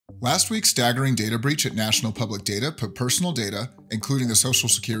Last week's staggering data breach at National Public Data put personal data, including the social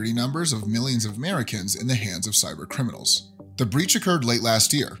security numbers of millions of Americans, in the hands of cybercriminals. The breach occurred late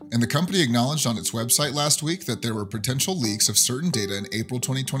last year, and the company acknowledged on its website last week that there were potential leaks of certain data in April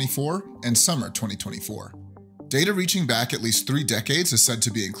 2024 and summer 2024. Data reaching back at least 3 decades is said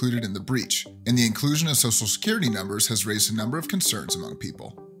to be included in the breach, and the inclusion of social security numbers has raised a number of concerns among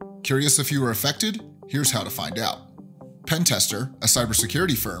people. Curious if you were affected? Here's how to find out. Pentester, a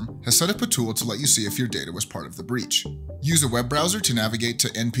cybersecurity firm, has set up a tool to let you see if your data was part of the breach. Use a web browser to navigate to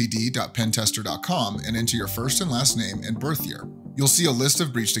npd.pentester.com and enter your first and last name and birth year. You'll see a list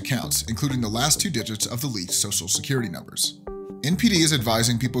of breached accounts, including the last 2 digits of the leaked social security numbers. NPD is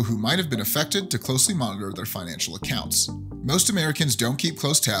advising people who might have been affected to closely monitor their financial accounts. Most Americans don't keep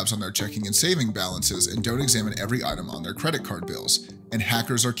close tabs on their checking and saving balances and don't examine every item on their credit card bills, and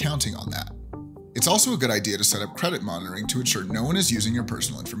hackers are counting on that. It's also a good idea to set up credit monitoring to ensure no one is using your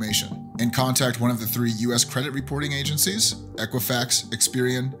personal information, and contact one of the 3 U.S. credit reporting agencies, Equifax,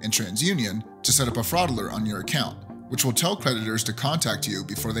 Experian, and TransUnion, to set up a fraud alert on your account, which will tell creditors to contact you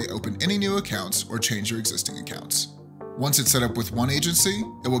before they open any new accounts or change your existing accounts. Once it's set up with one agency,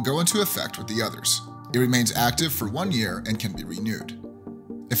 it will go into effect with the others. It remains active for 1 year and can be renewed.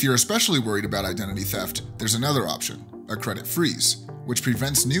 If you're especially worried about identity theft, there's another option, a credit freeze, which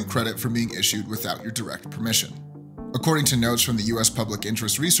prevents new credit from being issued without your direct permission. According to notes from the U.S. Public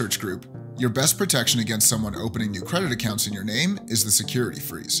Interest Research Group, your best protection against someone opening new credit accounts in your name is the security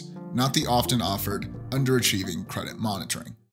freeze, not the often offered underachieving credit monitoring.